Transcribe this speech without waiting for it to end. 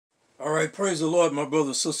All right, praise the Lord, my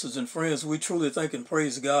brothers, sisters, and friends. We truly thank and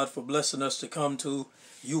praise God for blessing us to come to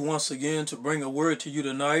you once again to bring a word to you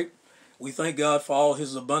tonight. We thank God for all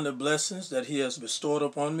his abundant blessings that he has bestowed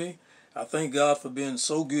upon me. I thank God for being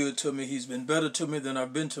so good to me. He's been better to me than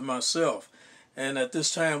I've been to myself. And at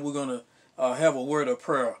this time, we're going to have a word of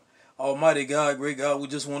prayer. Almighty God, great God, we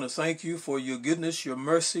just want to thank you for your goodness, your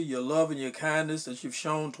mercy, your love, and your kindness that you've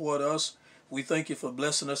shown toward us. We thank you for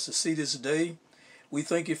blessing us to see this day. We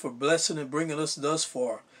thank you for blessing and bringing us thus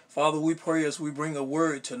far. Father, we pray as we bring a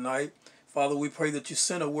word tonight. Father, we pray that you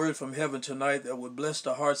send a word from heaven tonight that would bless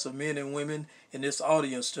the hearts of men and women in this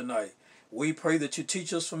audience tonight. We pray that you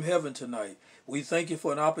teach us from heaven tonight. We thank you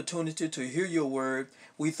for an opportunity to hear your word.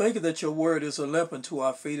 We thank you that your word is a lamp unto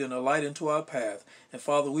our feet and a light unto our path. And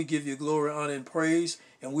Father, we give you glory, honor, and praise.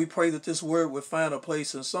 And we pray that this word would find a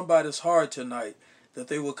place in somebody's heart tonight, that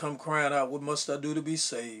they will come crying out, what must I do to be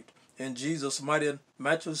saved? In Jesus' mighty and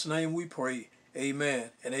matchless name we pray. Amen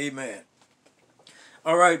and amen.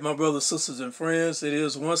 All right, my brothers, sisters, and friends, it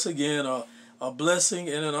is once again a blessing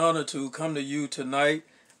and an honor to come to you tonight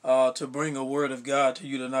to bring a word of God to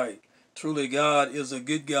you tonight. Truly, God is a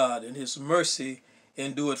good God, and his mercy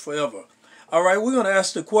endureth forever. All right, we're going to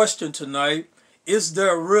ask the question tonight, is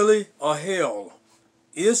there really a hell?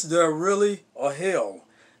 Is there really a hell?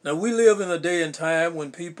 Now, we live in a day and time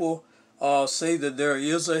when people say that there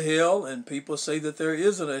is a hell, and people say that there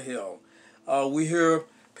isn't a hell. We hear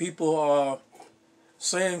people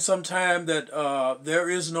saying sometime that there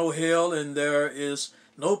is no hell and there is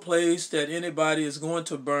no place that anybody is going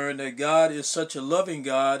to burn, that God is such a loving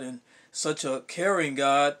God and such a caring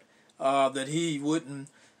God that he wouldn't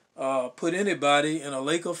put anybody in a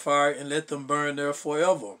lake of fire and let them burn there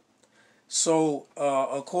forever. So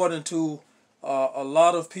according to a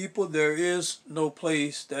lot of people, there is no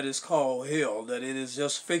place that is called hell, that it is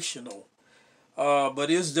just fictional.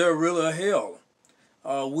 But is there really a hell?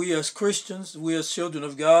 We as Christians, we as children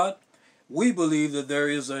of God, we believe that there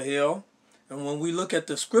is a hell. And when we look at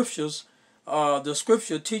the scriptures, the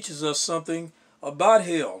scripture teaches us something about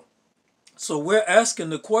hell. So we're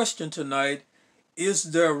asking the question tonight,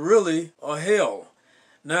 is there really a hell?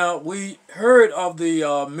 Now, we heard of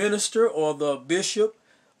the minister or the bishop,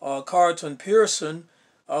 Carlton Pearson,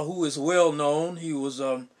 who is well known. He was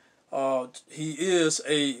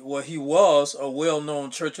he was a well-known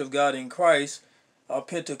Church of God in Christ, a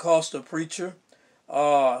Pentecostal preacher,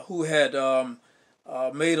 who had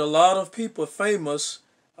made a lot of people famous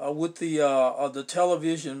with the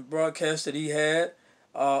television broadcast that he had,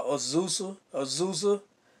 Azusa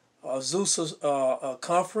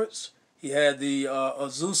conference. He had the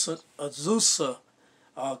Azusa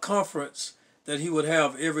conference that he would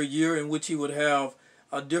have every year, in which he would have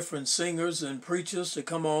different singers and preachers to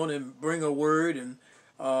come on and bring a word and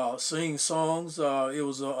sing songs. It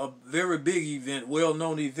was a very big event,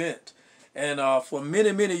 well-known event. And for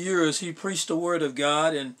many, many years, he preached the word of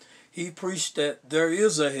God, and he preached that there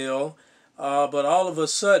is a hell. But all of a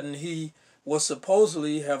sudden, he was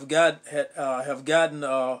supposedly gotten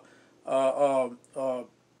a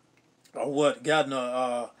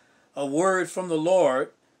word from the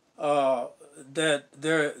Lord that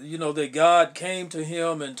that God came to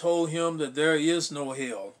him and told him that there is no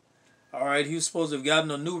hell. All right, he was supposed to have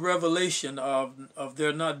gotten a new revelation of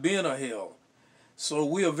there not being a hell. So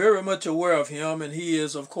we are very much aware of him, and he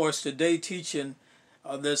is, of course, today teaching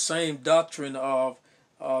the same doctrine of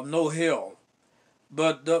no hell.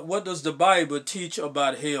 But what does the Bible teach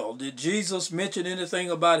about hell? Did Jesus mention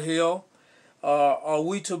anything about hell? Are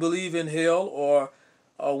we to believe in hell, or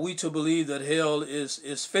are we to believe that hell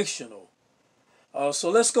is fictional? So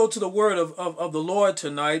let's go to the word of the Lord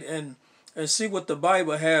tonight and see what the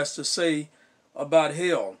Bible has to say about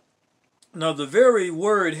hell. Now, the very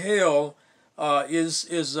word hell is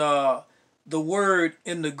the word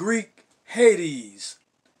in the Greek Hades,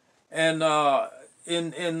 and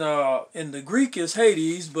in the Greek is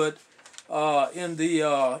Hades, but in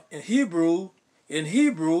Hebrew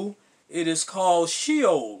it is called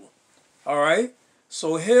Sheol. All right,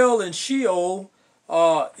 so hell and Sheol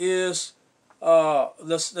is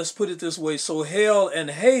let's put it this way. So hell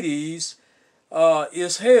and Hades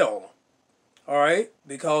is hell. All right,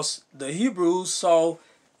 because the Hebrews saw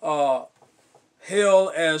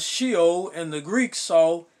hell as Sheol, and the Greeks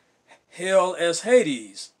saw hell as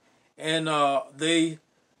Hades, and they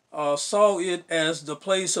saw it as the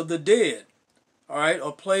place of the dead. All right,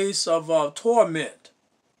 a place of torment.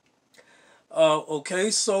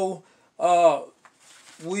 Okay, so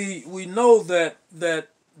we know that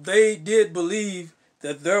they did believe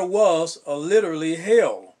that there was a literally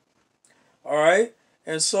hell. All right,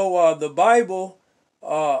 and so the Bible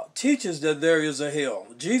teaches that there is a hell.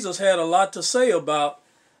 Jesus had a lot to say about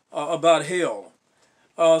hell.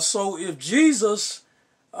 So if Jesus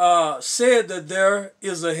said that there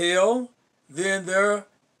is a hell, then there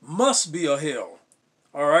must be a hell.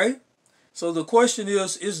 All right? So the question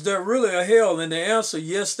is there really a hell? And the answer,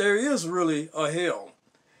 yes, there is really a hell.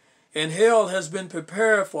 And hell has been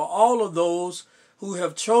prepared for all of those who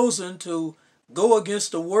have chosen to go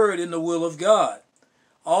against the word in the will of God.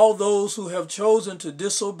 All those who have chosen to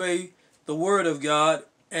disobey the word of God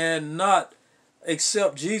and not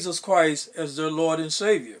accept Jesus Christ as their Lord and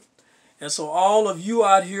Savior. And so all of you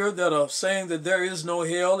out here that are saying that there is no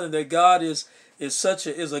hell and that God is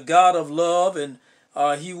a God of love, and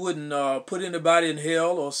he wouldn't put anybody in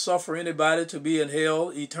hell or suffer anybody to be in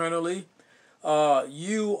hell eternally,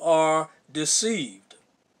 you are deceived,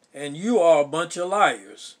 and you are a bunch of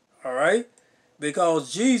liars. All right?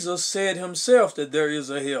 Because Jesus said himself that there is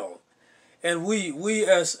a hell. And we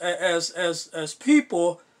as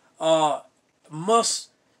people must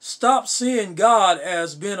stop seeing God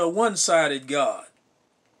as being a one-sided God.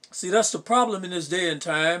 See, that's the problem in this day and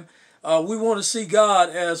time. We want to see God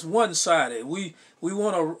as one-sided. We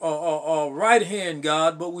want a right-hand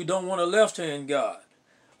God, but we don't want a left-hand God.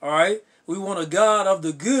 All right? We want a God of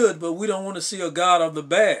the good, but we don't want to see a God of the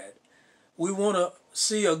bad. We want to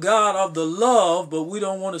see a God of the love, but we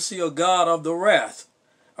don't want to see a God of the wrath.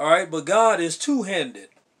 All right? But God is two-handed.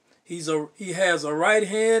 He has a right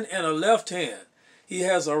hand and a left hand. He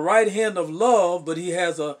has a right hand of love, but he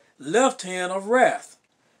has a left hand of wrath.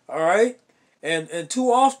 All right? And too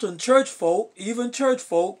often church folk, even church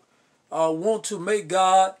folk, want to make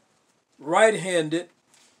God right-handed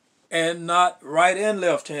and not right and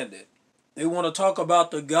left-handed. They want to talk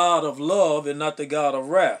about the God of love and not the God of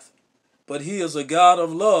wrath. But he is a God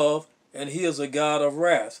of love and he is a God of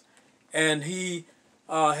wrath. And he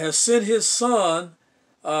has sent his son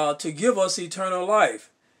to give us eternal life.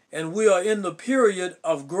 And we are in the period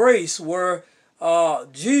of grace where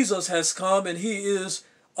Jesus has come and he is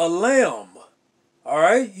a lamb. All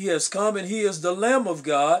right? He has come and he is the Lamb of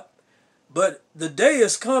God. But the day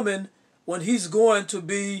is coming when he's going to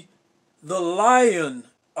be the Lion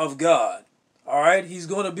of God. All right? He's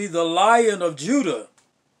going to be the Lion of Judah.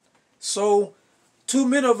 So too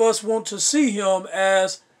many of us want to see him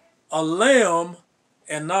as a lamb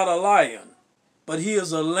and not a lion. But he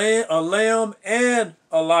is a lamb and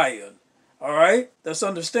a lion. All right? Let's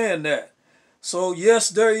understand that. So yes,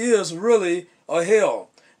 there is really a hell.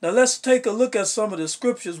 Now let's take a look at some of the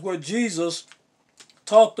scriptures where Jesus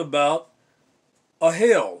talked about a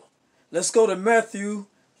hell. Let's go to Matthew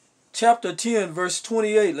chapter 10, verse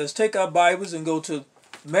 28. Let's take our Bibles and go to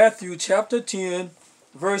Matthew chapter 10,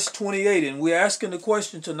 verse 28. And we're asking the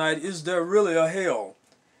question tonight, is there really a hell?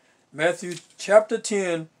 Matthew chapter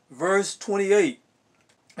 10, verse 28.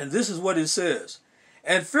 And this is what it says.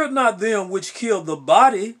 And fear not them which kill the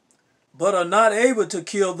body, but are not able to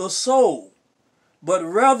kill the soul. But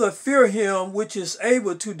rather fear him which is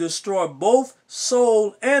able to destroy both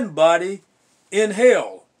soul and body in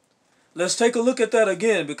hell. Let's take a look at that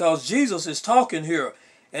again, because Jesus is talking here.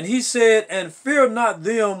 And he said, and fear not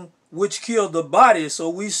them which kill the body. So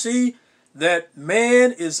we see that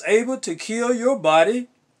man is able to kill your body,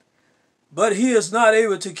 but he is not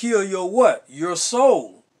able to kill your what? Your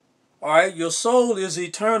soul. All right, your soul is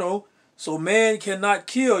eternal, so man cannot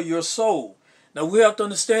kill your soul. Now we have to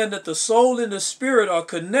understand that the soul and the spirit are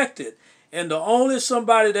connected, and the only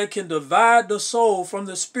somebody that can divide the soul from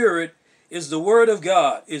the spirit is the Word of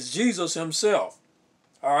God, is Jesus himself.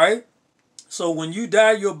 All right? So when you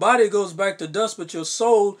die, your body goes back to dust, but your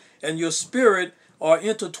soul and your spirit are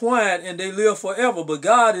intertwined and they live forever. But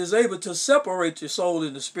God is able to separate your soul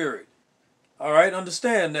and the spirit. All right?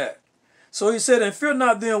 Understand that. So he said, and fear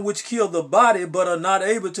not them which kill the body, but are not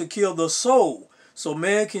able to kill the soul. So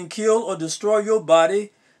man can kill or destroy your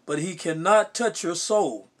body, but he cannot touch your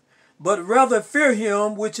soul. But rather fear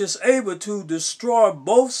him which is able to destroy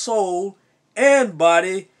both soul and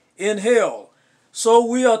body in hell. So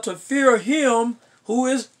we are to fear him who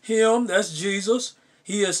is him, that's Jesus.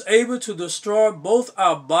 He is able to destroy both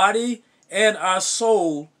our body and our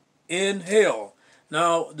soul in hell.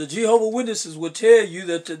 Now, the Jehovah's Witnesses will tell you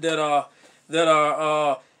that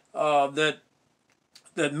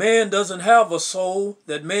man doesn't have a soul,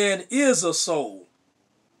 that man is a soul.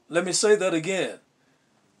 Let me say that again.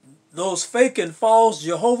 Those fake and false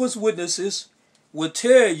Jehovah's Witnesses will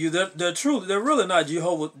tell you that they're really not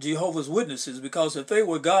Jehovah's Witnesses, because if they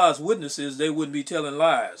were God's witnesses, they wouldn't be telling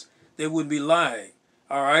lies. They wouldn't be lying.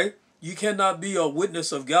 All right? You cannot be a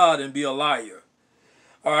witness of God and be a liar.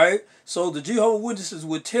 All right? So the Jehovah's Witnesses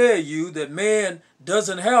would tell you that man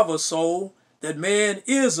doesn't have a soul, that man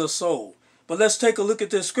is a soul. But let's take a look at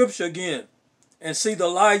this scripture again and see the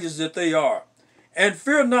liars that they are. And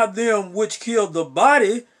fear not them which kill the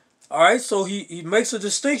body. All right, so he makes a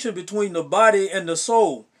distinction between the body and the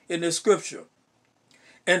soul in this scripture.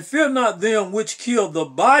 And fear not them which kill the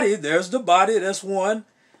body. There's the body, that's one.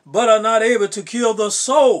 But are not able to kill the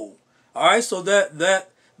soul. All right, so that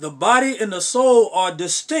the body and the soul are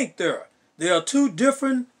distinct there. There are two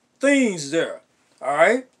different things there. All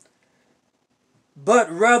right.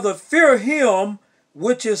 But rather fear him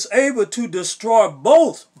which is able to destroy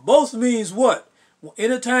both. Both means what?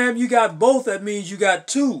 Anytime you got both, that means you got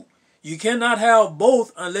two. You cannot have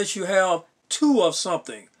both unless you have two of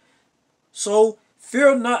something. So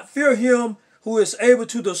fear him who is able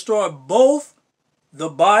to destroy both the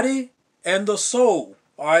body and the soul.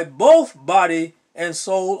 All right, both body and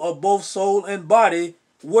soul, or both soul and body,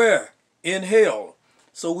 where? In hell.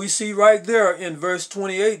 So we see right there in verse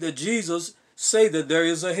 28 that Jesus say that there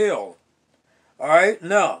is a hell. All right,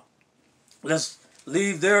 now let's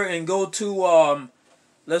leave there and go to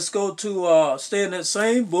stay in that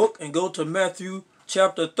same book and go to Matthew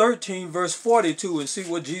chapter 13 verse 42 and see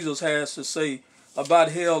what Jesus has to say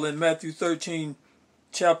about hell in Matthew 13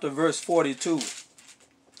 chapter verse 42.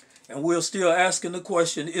 And we're still asking the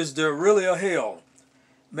question, is there really a hell?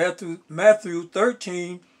 Matthew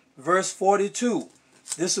 13 verse 42.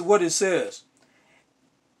 This is what it says.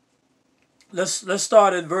 Let's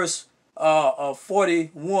start at verse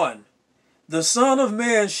 41. The Son of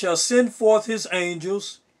Man shall send forth his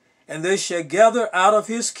angels, and they shall gather out of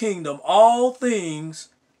his kingdom all things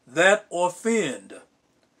that offend.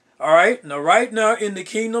 All right, right now in the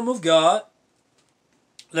kingdom of God,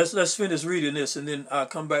 let's finish reading this, and then I'll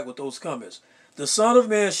come back with those comments. The Son of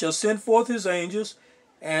Man shall send forth his angels,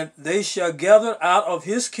 and they shall gather out of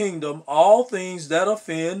his kingdom all things that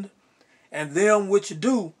offend, and them which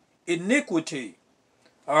do iniquity.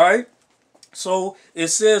 All right. So it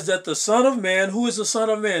says that the Son of Man, who is the Son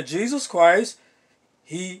of Man? Jesus Christ.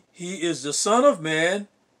 He is the Son of Man,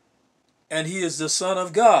 and he is the Son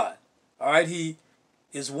of God. All right. He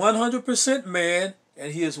is 100% man,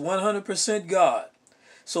 and he is 100% God.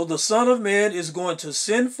 So the Son of Man is going to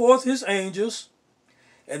send forth his angels,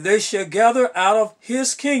 and they shall gather out of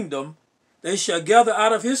his kingdom. They shall gather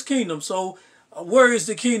out of his kingdom. So where is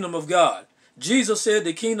the kingdom of God? Jesus said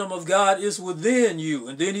the kingdom of God is within you.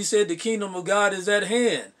 And then he said the kingdom of God is at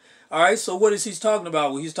hand. All right, so what is he talking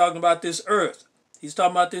about? Well, he's talking about this earth. He's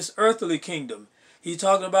talking about this earthly kingdom. He's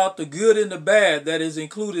talking about the good and the bad that is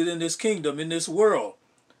included in this kingdom, in this world.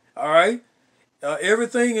 All right,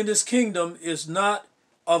 everything in this kingdom is not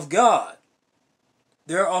of God.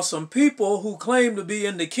 There are some people who claim to be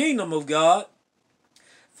in the kingdom of God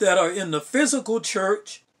that are in the physical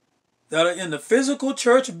church,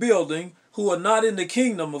 building, who are not in the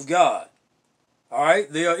kingdom of God. All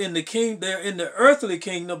right, they're in the earthly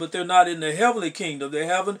kingdom, but they're not in the heavenly kingdom. They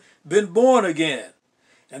haven't been born again.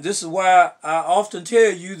 And this is why I often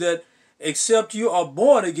tell you that except you are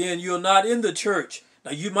born again, you're not in the church.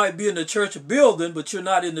 Now, you might be in the church building, but you're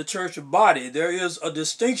not in the church body. There is a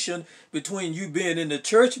distinction between you being in the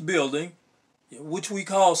church building, which we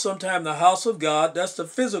call sometimes the house of God. That's the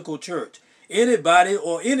physical church. Anybody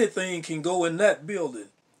or anything can go in that building.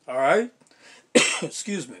 All right?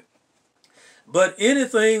 Excuse me. But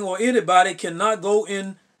anything or anybody cannot go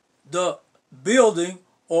in the building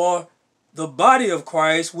or the body of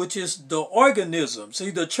Christ, which is the organism. See,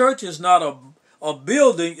 the church is not a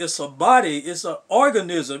building, it's a body, it's an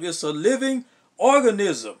organism, it's a living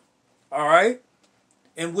organism, all right,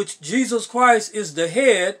 in which Jesus Christ is the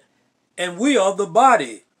head and we are the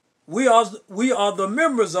body. We are the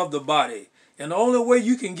members of the body. And the only way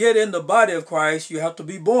you can get in the body of Christ, you have to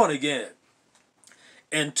be born again.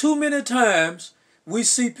 And too many times we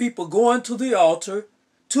see people going to the altar.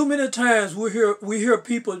 Too many times we hear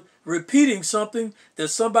people repeating something that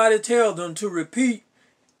somebody tells them to repeat,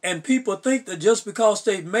 and people think that just because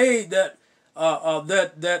they've made that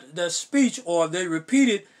speech, or they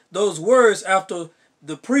repeated those words after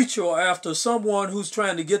the preacher or after someone who's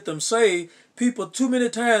trying to get them saved, people, too many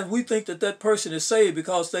times we think that that person is saved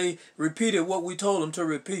because they repeated what we told them to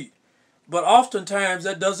repeat. But oftentimes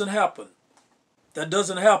that doesn't happen. That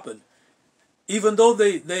doesn't happen. Even though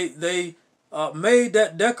they made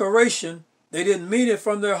that declaration, they didn't mean it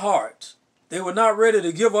from their hearts. They were not ready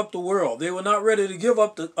to give up the world. They were not ready to give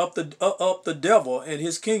up the devil and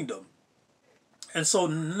his kingdom. And so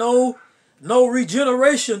no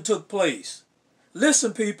regeneration took place.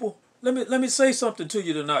 Listen, people, let me say something to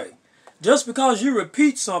you tonight. Just because you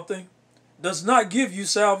repeat something does not give you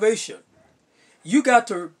salvation. You got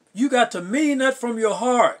to mean that from your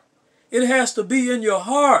heart. It has to be in your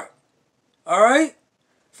heart. All right?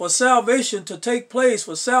 For salvation to take place,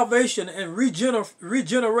 for salvation and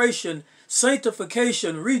regeneration,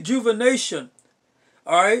 sanctification, rejuvenation,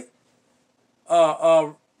 all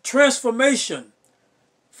right? Transformation,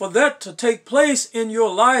 for that to take place in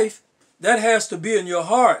your life, that has to be in your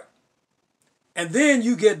heart. And then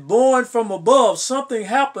you get born from above. Something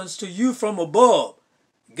happens to you from above.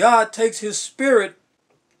 God takes his spirit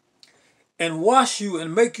and wash you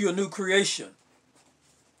and make you a new creation.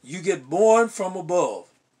 You get born from above.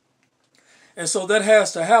 And so that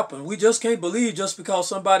has to happen. We just can't believe just because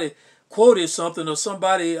somebody quoted something or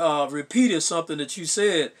somebody repeated something that you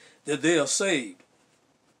said that they are saved.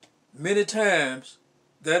 Many times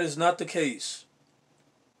that is not the case.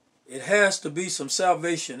 It has to be some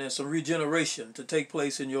salvation and some regeneration to take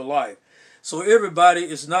place in your life. So everybody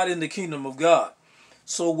is not in the kingdom of God.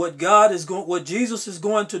 So what Jesus is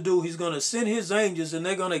going to do, he's going to send his angels and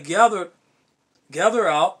they're going to gather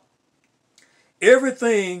out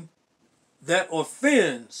everything that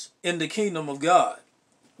offends in the kingdom of God.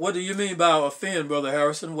 What do you mean by offend, Brother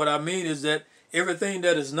Harrison? What I mean is that everything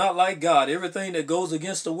that is not like God, everything that goes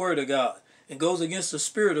against the word of God and goes against the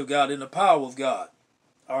spirit of God and the power of God.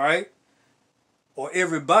 All right? Or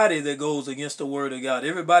everybody that goes against the word of God.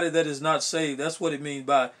 Everybody that is not saved. That's what it means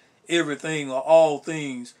by everything or all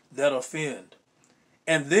things that offend.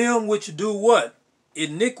 And them which do what?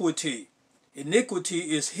 Iniquity. Iniquity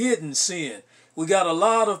is hidden sin. We got a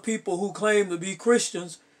lot of people who claim to be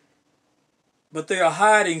Christians, but they are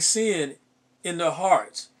hiding sin in their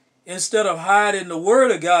hearts. Instead of hiding the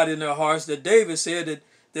word of God in their hearts that David said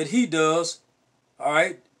that he does. All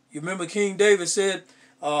right? You remember King David said,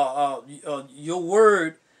 your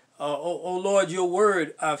word, O Lord, your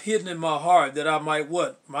word I've hidden in my heart that I might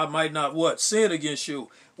what? I might not what? Sin against you.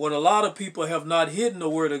 What a lot of people have not hidden the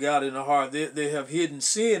word of God in their heart. They have hidden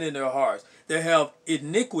sin in their hearts. They have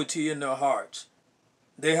iniquity in their hearts.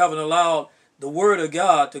 They haven't allowed the word of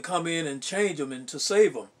God to come in and change them and to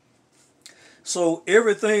save them. So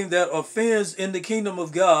everything that offends in the kingdom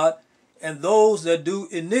of God and those that do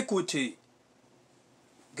iniquity,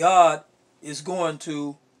 God is going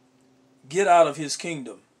to get out of his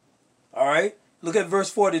kingdom. All right? Look at verse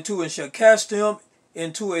 42. And shall cast them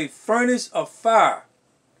into a furnace of fire.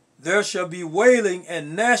 There shall be wailing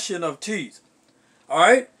and gnashing of teeth. All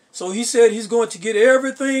right? So he said he's going to get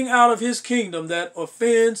everything out of his kingdom that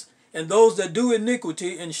offends and those that do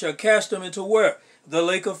iniquity and shall cast them into where? The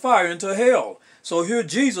lake of fire, into hell. So here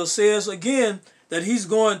Jesus says again that he's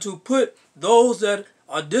going to put those that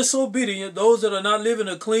are disobedient, those that are not living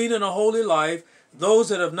a clean and a holy life, those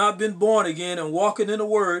that have not been born again and walking in the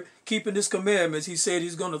word, keeping his commandments, he said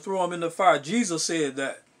he's going to throw them in the fire. Jesus said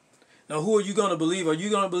that. Now who are you going to believe? Are you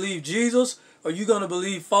going to believe Jesus? Or are you going to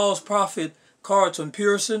believe false prophet Carlton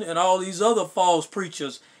Pearson and all these other false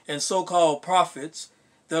preachers and so-called prophets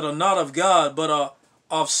that are not of God but are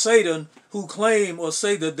of Satan, who claim or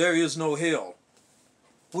say that there is no hell?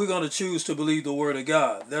 We're going to choose to believe the word of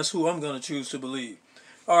God. That's who I'm going to choose to believe.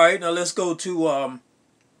 All right, now let's go to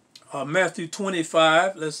Matthew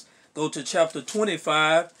 25. Let's go to chapter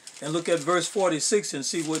 25 and look at verse 46 and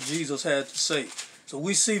see what Jesus had to say. So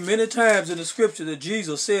we see many times in the scripture that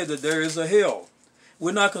Jesus said that there is a hell.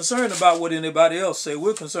 We're not concerned about what anybody else said.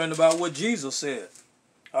 We're concerned about what Jesus said.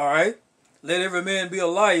 All right? Let every man be a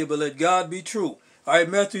liar, but let God be true. All right,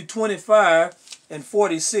 Matthew 25 and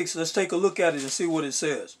 46. Let's take a look at it and see what it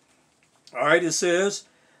says. All right, it says,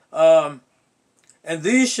 and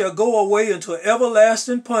these shall go away into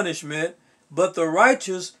everlasting punishment, but the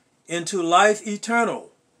righteous into life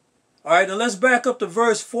eternal. All right, now let's back up to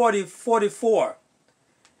verse 44.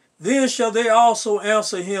 Then shall they also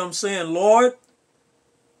answer him, saying, Lord,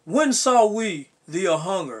 when saw we thee a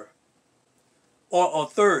hunger, or a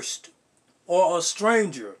thirst, or a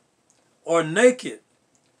stranger, or naked,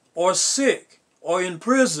 or sick, or in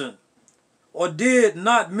prison, or did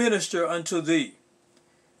not minister unto thee?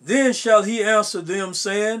 Then shall he answer them,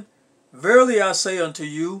 saying, Verily I say unto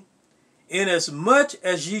you, inasmuch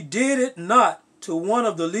as ye did it not to one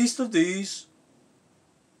of the least of these,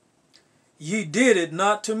 ye did it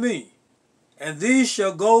not to me. And these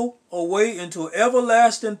shall go away into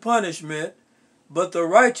everlasting punishment, but the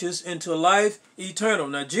righteous into life eternal.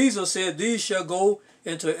 Now Jesus said these shall go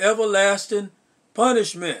into everlasting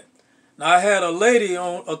punishment. Now I had a lady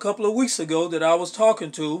on a couple of weeks ago that I was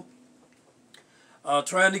talking to,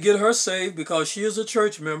 trying to get her saved because she is a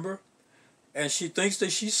church member and she thinks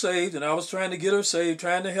that she's saved, and I was trying to get her saved,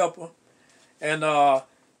 trying to help her. And I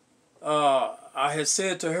had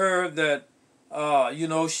said to her that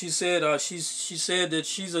she said she said that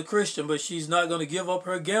she's a Christian, but she's not going to give up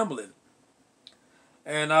her gambling.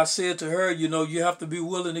 And I said to her, you know, you have to be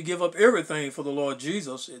willing to give up everything for the Lord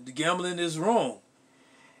Jesus. The gambling is wrong.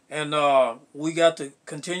 And we got to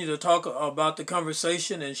continue to talk about the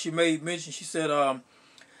conversation. And she made mention, she said,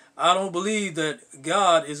 I don't believe that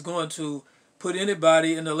God is going to put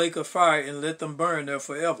anybody in the lake of fire and let them burn there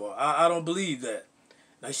forever. I don't believe that.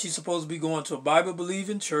 Now, she's supposed to be going to a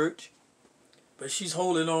Bible-believing church, but she's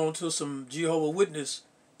holding on to some Jehovah's Witness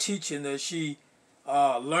teaching that she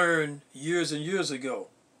learned years and years ago.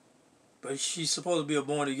 But she's supposed to be a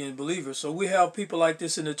born-again believer. So we have people like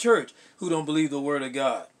this in the church who don't believe the Word of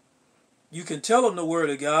God. You can tell them the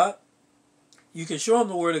Word of God. You can show them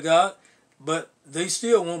the Word of God, but they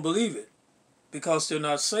still won't believe it because they're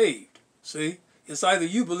not saved. See? It's either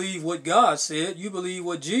you believe what God said, you believe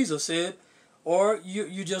what Jesus said, or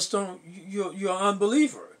you just don't, you're an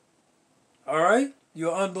unbeliever. All right?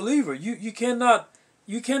 You're an unbeliever. You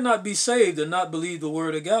cannot be saved and not believe the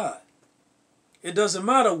Word of God. It doesn't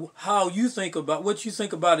matter how you think about, what you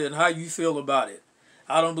think about it and how you feel about it.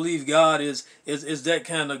 I don't believe God is that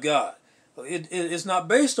kind of God. It's not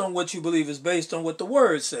based on what you believe. It's based on what the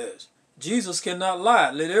Word says. Jesus cannot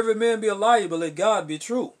lie. Let every man be a liar, but let God be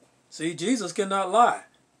true. See, Jesus cannot lie.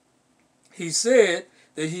 He said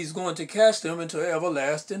that he's going to cast them into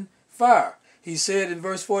everlasting fire. He said in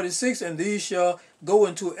verse 46, and these shall go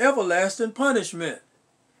into everlasting punishment.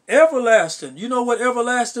 Everlasting. You know what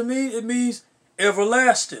everlasting means? It means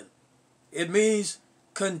everlasting. It means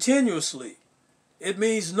continuously. It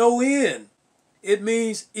means no end. It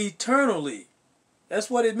means eternally. That's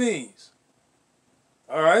what it means.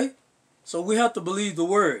 All right? So we have to believe the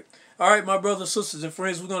Word. All right, my brothers, sisters, and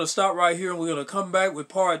friends, we're going to stop right here and we're going to come back with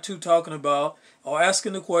part 2 talking about or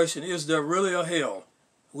asking the question, is there really a hell?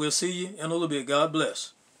 We'll see you in a little bit. God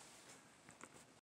bless.